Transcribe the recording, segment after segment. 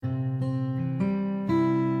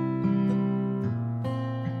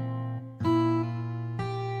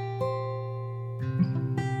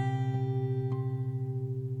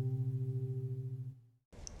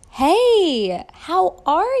Hey, how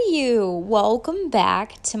are you? Welcome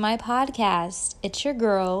back to my podcast. It's your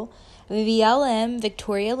girl, VLM,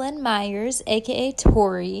 Victoria Lynn Myers, aka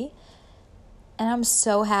Tori, and I'm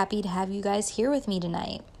so happy to have you guys here with me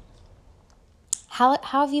tonight. How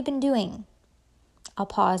have you been doing? I'll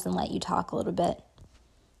pause and let you talk a little bit.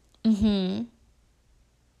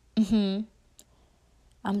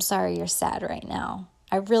 I'm sorry you're sad right now.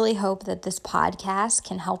 I really hope that this podcast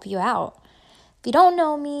can help you out. If you don't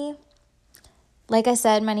know me, like I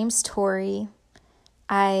said, my name's Tori.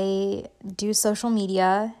 I do social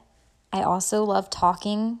media. I also love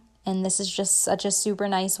talking, and this is just such a super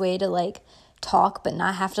nice way to talk but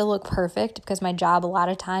not have to look perfect, because my job a lot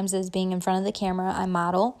of times is being in front of the camera. I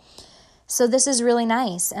model. So this is really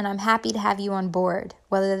nice, and I'm happy to have you on board,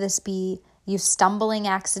 whether this be you stumbling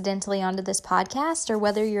accidentally onto this podcast or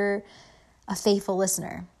whether you're a faithful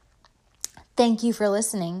listener. Thank you for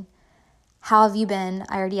listening. How have you been?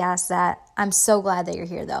 I already asked that. I'm so glad that you're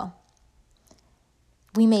here, though.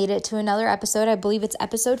 We made it to another episode. I believe it's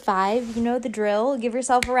episode 5. You know the drill. Give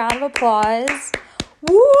yourself a round of applause.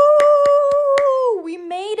 Woo! We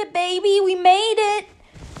made it, baby. We made it.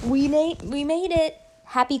 We made it.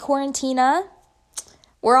 Happy Quarantina.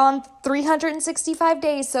 We're on 365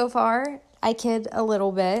 days so far. I kid a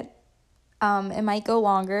little bit. It might go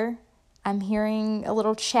longer. I'm hearing a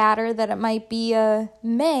little chatter that it might be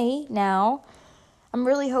May now. I'm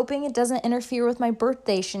really hoping it doesn't interfere with my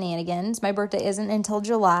birthday shenanigans. My birthday isn't until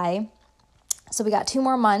July. So we got 2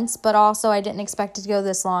 more months, but also I didn't expect it to go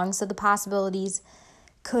this long. So the possibilities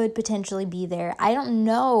could potentially be there. I don't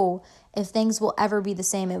know if things will ever be the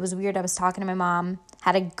same. It was weird. I was talking to my mom,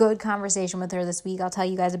 had a good conversation with her this week. I'll tell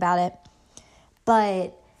you guys about it.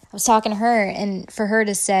 But I was talking to her, and for her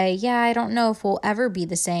to say, yeah, I don't know if we'll ever be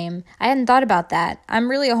the same. I hadn't thought about that. I'm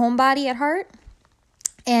really a homebody at heart,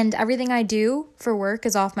 and everything I do for work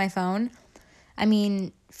is off my phone. I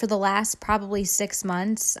mean, for the last probably 6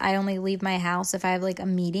 months, I only leave my house if I have a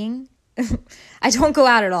meeting. I don't go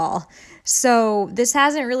out at all. So this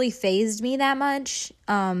hasn't really fazed me that much.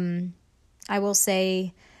 I will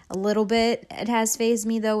say a little bit it has fazed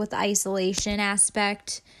me, though, with the isolation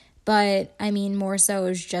aspect. But, I mean, more so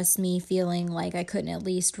is just me feeling like I couldn't at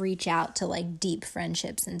least reach out to, deep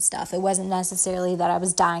friendships and stuff. It wasn't necessarily that I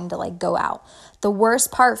was dying to, go out. The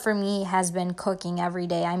worst part for me has been cooking every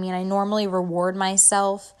day. I mean, I normally reward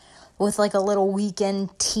myself with, a little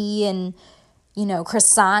weekend tea and,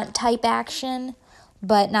 croissant type action.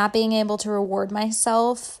 But not being able to reward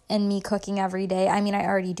myself and me cooking every day, I mean, I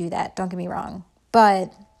already do that. Don't get me wrong.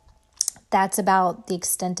 But that's about the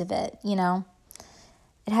extent of it,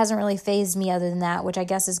 It hasn't really fazed me other than that, which I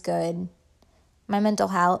guess is good. My mental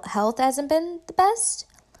health hasn't been the best,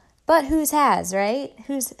 but whose has, right?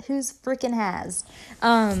 Who's freaking has?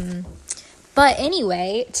 But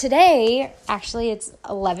anyway, today, actually, it's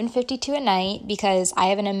 11:52 at night because I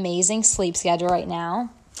have an amazing sleep schedule right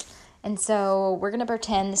now. And so we're going to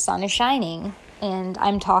pretend the sun is shining, and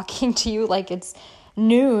I'm talking to you like it's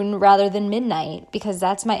noon rather than midnight, because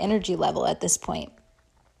that's my energy level at this point.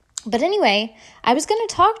 But anyway, I was going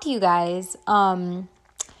to talk to you guys.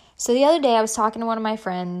 So the other day I was talking to one of my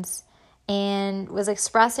friends and was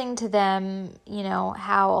expressing to them,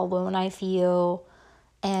 how alone I feel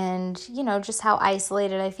and, just how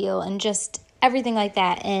isolated I feel and just everything like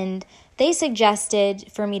that. And they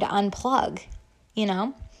suggested for me to unplug,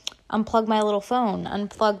 unplug my little phone,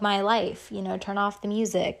 unplug my life, turn off the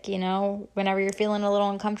music, whenever you're feeling a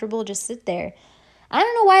little uncomfortable, just sit there. I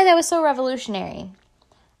don't know why that was so revolutionary.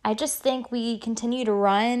 I just think we continue to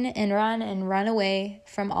run away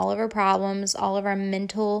from all of our problems, all of our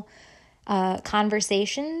mental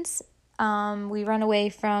conversations. We run away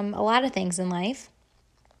from a lot of things in life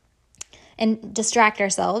and distract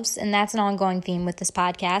ourselves. And that's an ongoing theme with this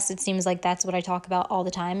podcast. It seems like that's what I talk about all the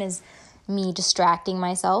time, is me distracting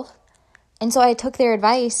myself. And so I took their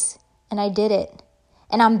advice and I did it.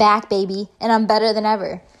 And I'm back, baby. And I'm better than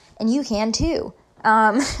ever. And you can too.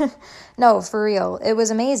 No, for real. It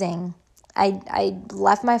was amazing. I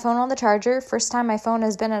left my phone on the charger. First time my phone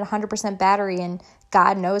has been at 100% battery in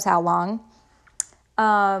God knows how long.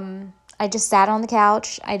 I just sat on the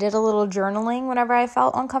couch. I did a little journaling whenever I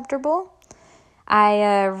felt uncomfortable.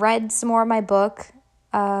 I read some more of my book.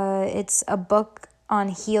 It's a book on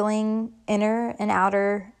healing inner and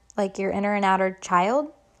outer, your inner and outer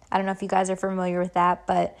child. I don't know if you guys are familiar with that,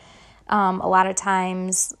 but a lot of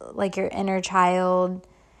times, your inner child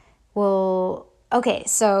will... Okay,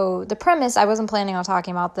 so the premise, I wasn't planning on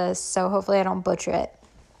talking about this, so hopefully I don't butcher it.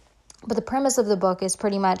 But the premise of the book is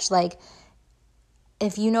pretty much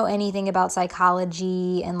if you know anything about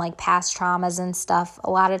psychology and like past traumas and stuff, a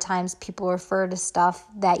lot of times people refer to stuff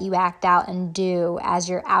that you act out and do as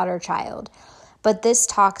your outer child. But this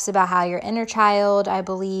talks about how your inner child, I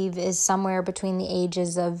believe, is somewhere between the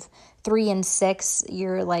ages of 3 and 6.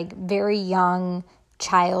 You're like very young,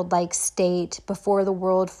 childlike state before the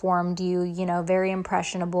world formed you, very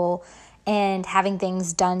impressionable, and having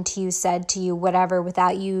things done to you, said to you, whatever,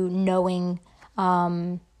 without you knowing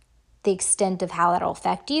the extent of how that'll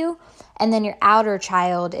affect you. And then your outer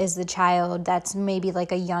child is the child that's maybe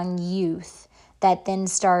like a young youth that then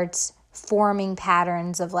starts forming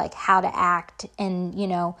patterns of like how to act and,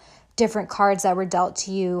 different cards that were dealt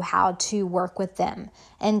to you, how to work with them.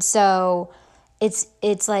 And so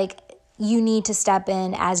it's like you need to step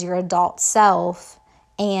in as your adult self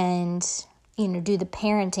and, do the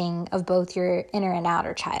parenting of both your inner and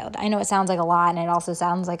outer child. I know it sounds like a lot, and it also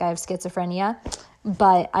sounds like I have schizophrenia,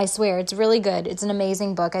 but I swear it's really good. It's an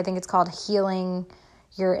amazing book. I think it's called Healing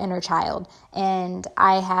Your Inner Child. And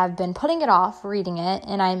I have been putting it off reading it,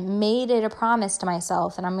 and I made it a promise to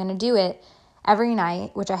myself, and I'm going to do it every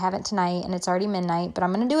night, which I haven't tonight, and it's already midnight, but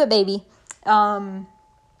I'm going to do it, baby.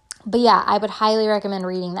 But yeah, I would highly recommend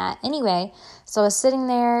reading that. Anyway, so I was sitting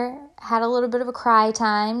there, had a little bit of a cry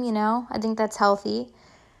time, I think that's healthy,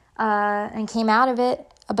 and came out of it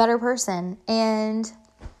a better person. And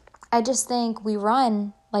I just think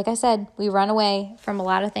like I said, we run away from a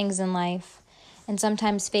lot of things in life. And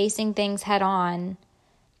sometimes facing things head on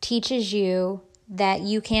teaches you that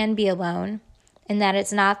you can be alone and that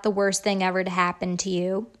it's not the worst thing ever to happen to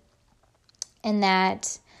you and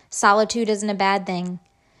that solitude isn't a bad thing.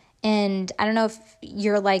 And I don't know if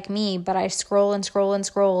you're like me, but I scroll and scroll and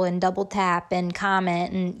scroll and double tap and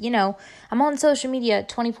comment. And, I'm on social media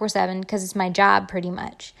 24/7 because it's my job pretty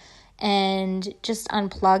much. And just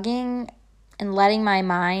unplugging and letting my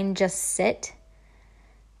mind just sit,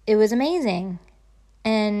 it was amazing.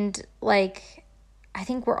 And I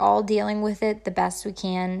think we're all dealing with it the best we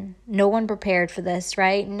can. No one prepared for this,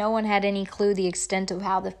 right? No one had any clue the extent of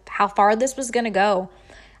how far this was going to go.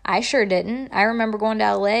 I sure didn't. I remember going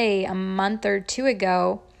to LA a month or two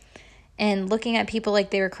ago and looking at people like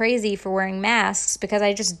they were crazy for wearing masks because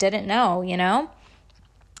I just didn't know,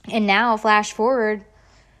 And now, flash forward,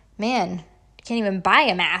 man, you can't even buy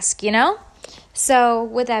a mask, So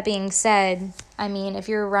with that being said, if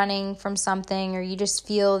you're running from something or you just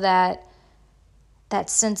feel that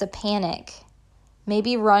sense of panic,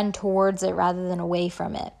 maybe run towards it rather than away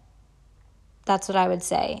from it. That's what I would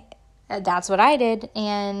say. That's what I did.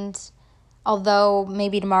 And although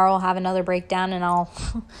maybe tomorrow I'll have another breakdown and I'll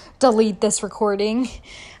delete this recording,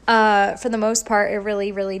 for the most part, it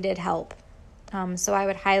really, really did help. So I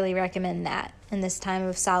would highly recommend that in this time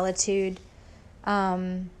of solitude.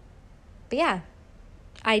 But yeah,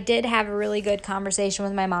 I did have a really good conversation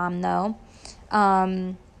with my mom, though.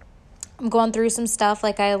 I'm going through some stuff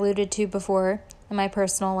like I alluded to before in my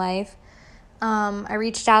personal life. I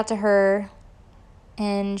reached out to her,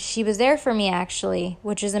 and she was there for me, actually,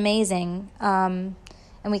 which is amazing. And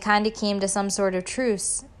we kind of came to some sort of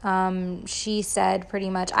truce. She said pretty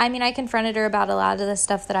much, I confronted her about a lot of the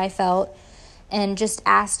stuff that I felt and just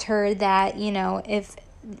asked her that, if,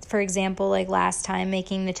 for example, like last time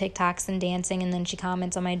making the TikToks and dancing, and then she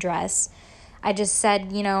comments on my dress, I just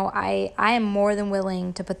said, I am more than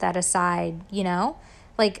willing to put that aside,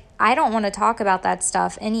 I don't want to talk about that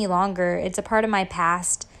stuff any longer. It's a part of my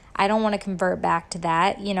past. I don't want to convert back to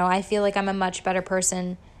that. I feel like I'm a much better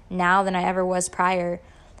person now than I ever was prior.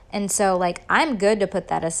 And so, I'm good to put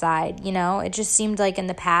that aside, It just seemed like in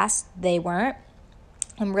the past they weren't.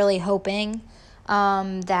 I'm really hoping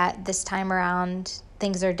that this time around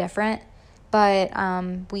things are different. But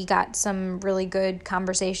we got some really good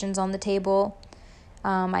conversations on the table.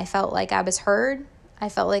 I felt like I was heard. I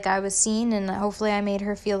felt like I was seen, and hopefully I made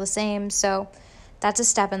her feel the same. So that's a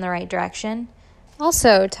step in the right direction.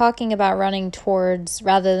 Also, talking about running towards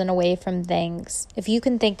rather than away from things. If you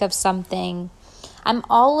can think of something, I'm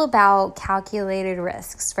all about calculated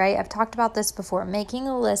risks, right? I've talked about this before, making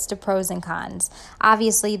a list of pros and cons.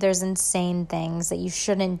 Obviously, there's insane things that you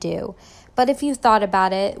shouldn't do. But if you thought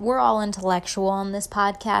about it, we're all intellectual on this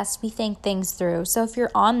podcast. We think things through. So if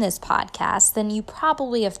you're on this podcast, then you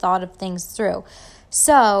probably have thought of things through.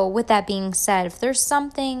 So with that being said, if there's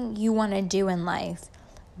something you want to do in life,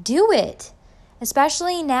 do it.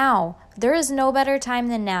 Especially now. There is no better time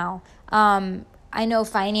than now. I know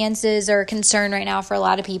finances are a concern right now for a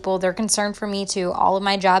lot of people. They're concerned for me too. All of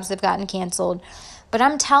my jobs have gotten canceled. But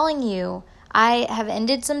I'm telling you, I have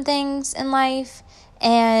ended some things in life,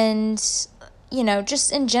 and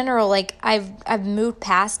just in general, like I've moved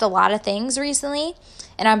past a lot of things recently,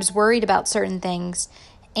 and I was worried about certain things,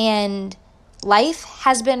 and life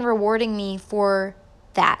has been rewarding me for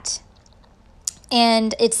that.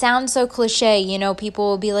 And it sounds so cliche, people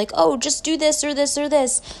will be like, oh, just do this or this or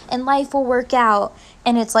this, and life will work out.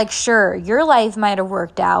 And it's like, sure, your life might have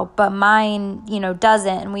worked out, but mine,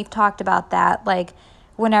 doesn't. And we've talked about that, like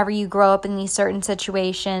whenever you grow up in these certain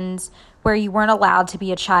situations where you weren't allowed to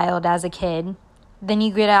be a child as a kid, then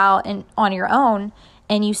you get out and on your own,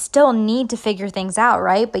 and you still need to figure things out,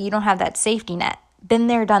 right? But you don't have that safety net. Been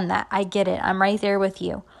there, done that. I get it. I'm right there with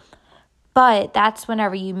you. But that's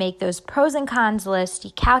whenever you make those pros and cons lists,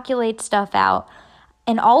 you calculate stuff out,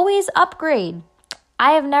 and always upgrade.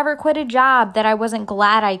 I have never quit a job that I wasn't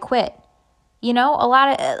glad I quit. A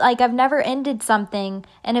lot of, I've never ended something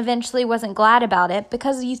and eventually wasn't glad about it,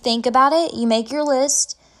 because you think about it, you make your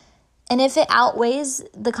list, and if it outweighs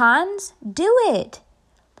the cons, do it.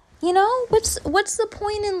 What's the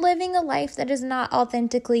point in living a life that is not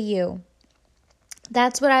authentically you?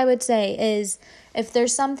 That's what I would say is, if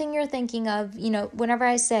there's something you're thinking of, whenever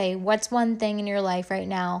I say, what's one thing in your life right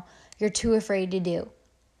now you're too afraid to do?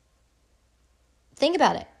 Think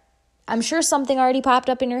about it. I'm sure something already popped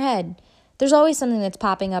up in your head. There's always something that's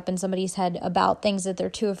popping up in somebody's head about things that they're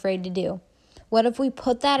too afraid to do. What if we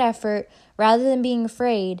put that effort, rather than being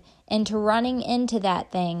afraid, into running into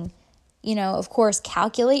that thing? Of course,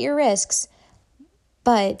 calculate your risks,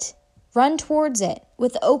 but run towards it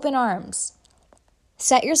with open arms.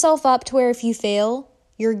 Set yourself up to where if you fail,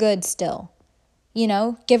 you're good still.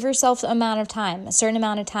 Give yourself a certain amount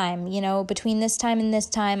of time. Between this time and this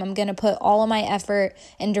time, I'm going to put all of my effort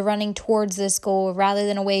into running towards this goal rather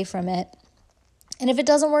than away from it. And if it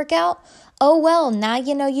doesn't work out, oh well, now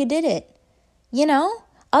you did it.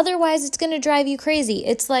 Otherwise it's going to drive you crazy.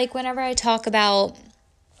 It's like whenever I talk about,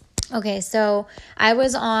 okay, so I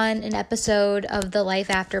was on an episode of the Life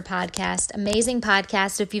After podcast, amazing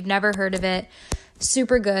podcast if you've never heard of it.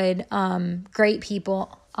 Super good, great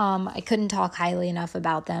people. I couldn't talk highly enough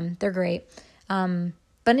about them. They're great. But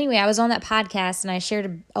anyway, I was on that podcast and I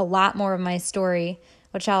shared a lot more of my story,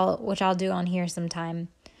 which I'll do on here sometime.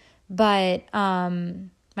 But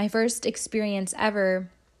my first experience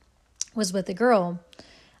ever was with a girl,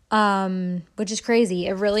 which is crazy.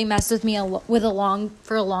 It really messed with me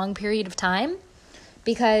for a long period of time.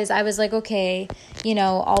 Because I was like, okay,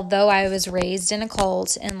 although I was raised in a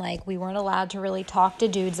cult and we weren't allowed to really talk to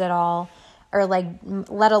dudes at all, or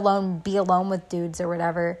let alone be alone with dudes or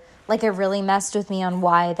whatever, it really messed with me on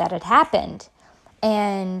why that had happened.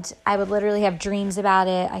 And I would literally have dreams about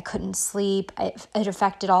it. I couldn't sleep. It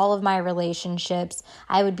affected all of my relationships.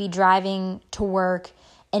 I would be driving to work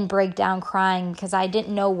and break down crying because I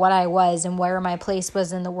didn't know what I was and where my place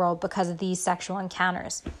was in the world because of these sexual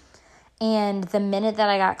encounters. And the minute that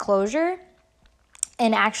I got closure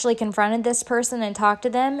and actually confronted this person and talked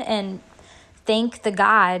to them, and thank the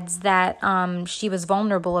gods that she was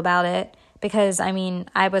vulnerable about it, because,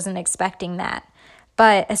 I wasn't expecting that.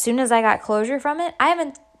 But as soon as I got closure from it,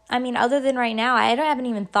 other than right now, I haven't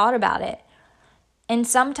even thought about it. And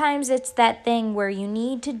sometimes it's that thing where you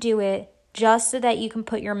need to do it just so that you can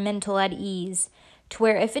put your mental at ease, to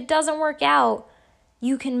where if it doesn't work out,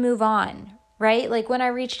 you can move on. Right? When I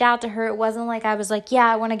reached out to her, it wasn't like I was like, yeah,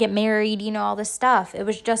 I want to get married, all this stuff. It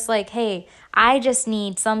was just like, hey, I just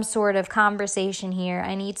need some sort of conversation here.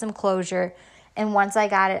 I need some closure. And once I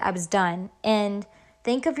got it, I was done. And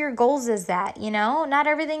think of your goals as that, Not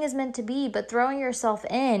everything is meant to be, but throwing yourself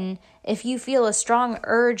in, if you feel a strong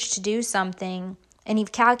urge to do something and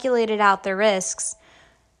you've calculated out the risks,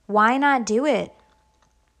 why not do it?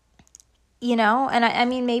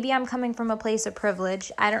 And maybe I'm coming from a place of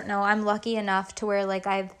privilege. I don't know. I'm lucky enough to where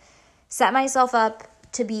I've set myself up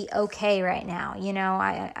to be okay right now.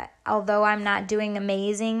 I although I'm not doing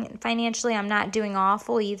amazing financially, I'm not doing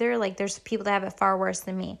awful either. There's people that have it far worse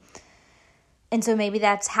than me. And so maybe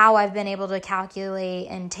that's how I've been able to calculate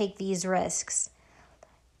and take these risks.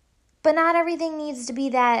 But not everything needs to be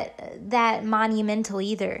that monumental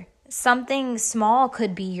either. Something small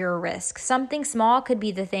could be your risk. Something small could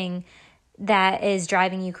be the thing that is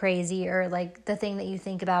driving you crazy, or the thing that you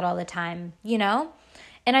think about all the time,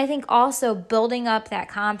 And I think also building up that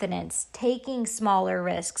confidence, taking smaller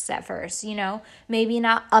risks at first, maybe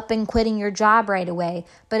not up and quitting your job right away,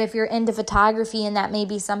 but if you're into photography and that may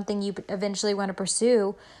be something you eventually want to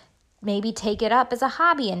pursue, maybe take it up as a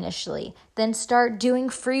hobby initially, then start doing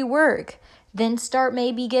free work, then start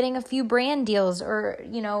maybe getting a few brand deals, or,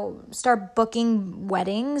 start booking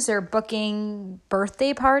weddings or booking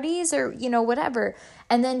birthday parties, or, whatever.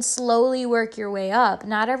 And then slowly work your way up.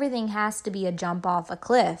 Not everything has to be a jump off a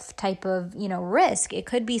cliff type of, risk. It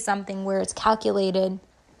could be something where it's calculated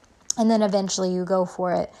and then eventually you go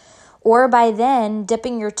for it. Or by then,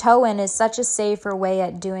 dipping your toe in is such a safer way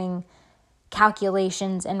at doing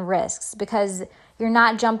calculations and risks, because you're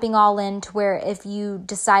not jumping all in to where if you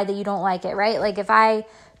decide that you don't like it, right? Like if I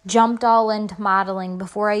jumped all into modeling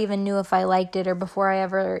before I even knew if I liked it or before I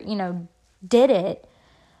ever, did it,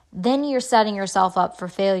 then you're setting yourself up for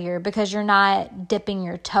failure because you're not dipping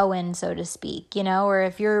your toe in, so to speak, or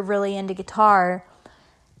if you're really into guitar,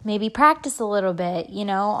 maybe practice a little bit,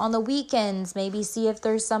 on the weekends, maybe see if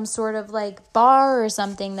there's some sort of like bar or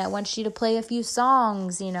something that wants you to play a few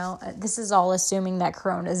songs, This is all assuming that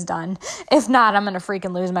Corona's done. If not, I'm going to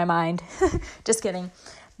freaking lose my mind. Just kidding.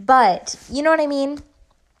 But you know what I mean?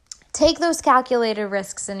 Take those calculated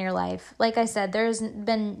risks in your life. Like I said, there's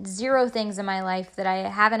been 0 things in my life that I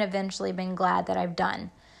haven't eventually been glad that I've done.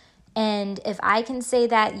 And if I can say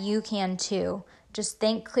that, you can too. Just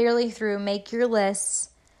think clearly through, make your lists,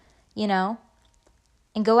 and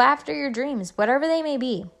go after your dreams, whatever they may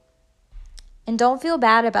be. And don't feel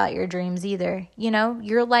bad about your dreams either.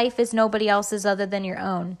 Your life is nobody else's other than your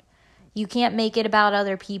own. You can't make it about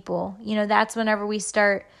other people. That's whenever we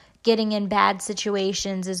start getting in bad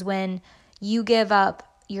situations, is when you give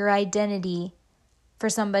up your identity for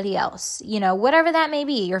somebody else. Whatever that may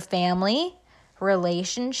be, your family,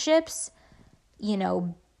 relationships,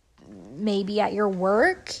 maybe at your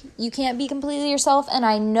work, you can't be completely yourself. And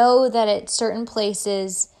I know that at certain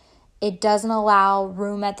places, it doesn't allow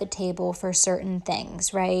room at the table for certain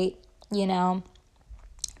things, right?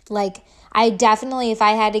 Like I definitely, if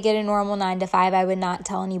I had to get a normal 9 to 5, I would not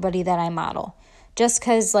tell anybody that I model. Just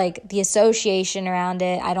because like the association around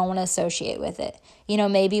it, I don't want to associate with it.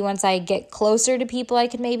 Maybe once I get closer to people, I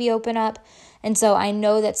could maybe open up. And so I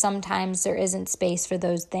know that sometimes there isn't space for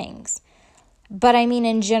those things. But I mean,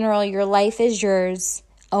 in general, your life is yours.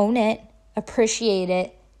 Own it, appreciate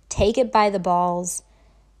it, take it by the balls,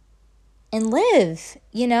 and live.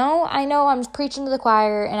 I know I'm preaching to the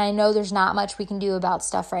choir, and I know there's not much we can do about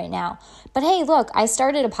stuff right now. But hey, look, I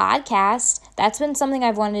started a podcast. That's been something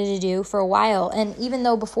I've wanted to do for a while. And even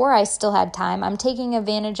though before I still had time, I'm taking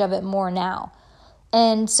advantage of it more now.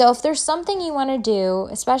 And so if there's something you want to do,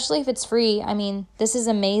 especially if it's free, I mean, this is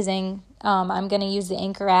amazing. I'm going to use the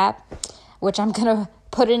Anchor app, which I'm going to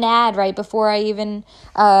put an ad right before you even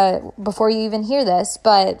hear this.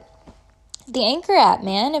 But the Anchor app,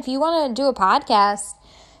 man, if you want to do a podcast,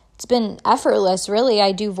 it's been effortless, really.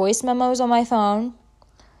 I do voice memos on my phone,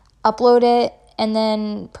 upload it, and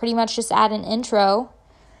then pretty much just add an intro,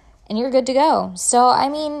 and you're good to go. So, I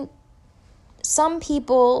mean, some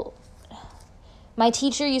people, my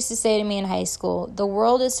teacher used to say to me in high school, the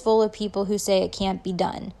world is full of people who say it can't be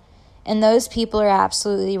done. And those people are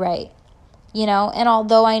absolutely right. And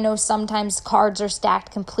although I know sometimes cards are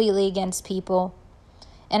stacked completely against people,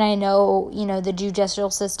 and I know, the judicial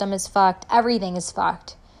system is fucked, everything is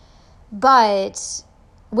fucked. But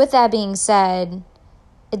with that being said,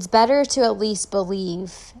 it's better to at least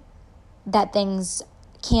believe that things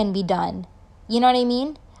can be done. You know what I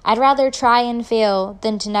mean? I'd rather try and fail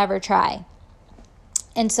than to never try.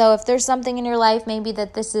 And so if there's something in your life, maybe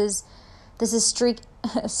that this is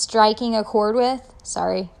striking a chord with,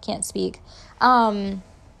 sorry, can't speak, then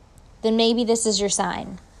maybe this is your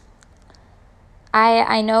sign.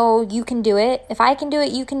 I know you can do it. If I can do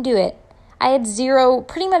it, you can do it. I had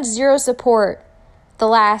pretty much zero support the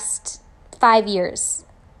last 5 years,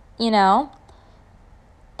 And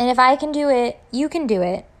if I can do it, you can do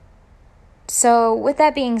it. So with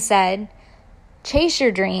that being said, chase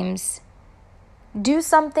your dreams. Do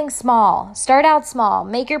something small. Start out small.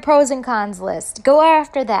 Make your pros and cons list. Go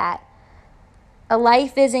after that. A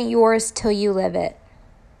life isn't yours till you live it.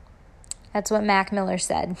 That's what Mac Miller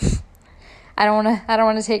said. I don't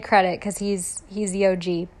want to take credit because he's the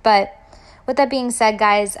OG. But with that being said,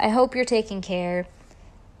 guys, I hope you're taking care.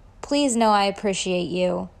 Please know I appreciate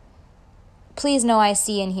you. Please know I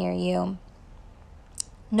see and hear you.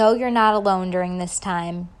 Know you're not alone during this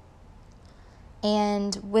time.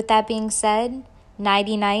 And with that being said,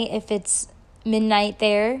 nighty-night if it's midnight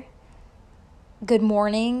there. Good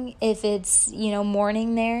morning if it's,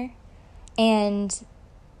 morning there. And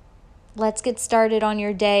let's get started on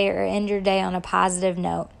your day or end your day on a positive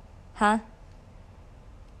note. Huh?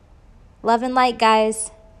 Love and light,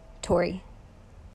 guys. Tori.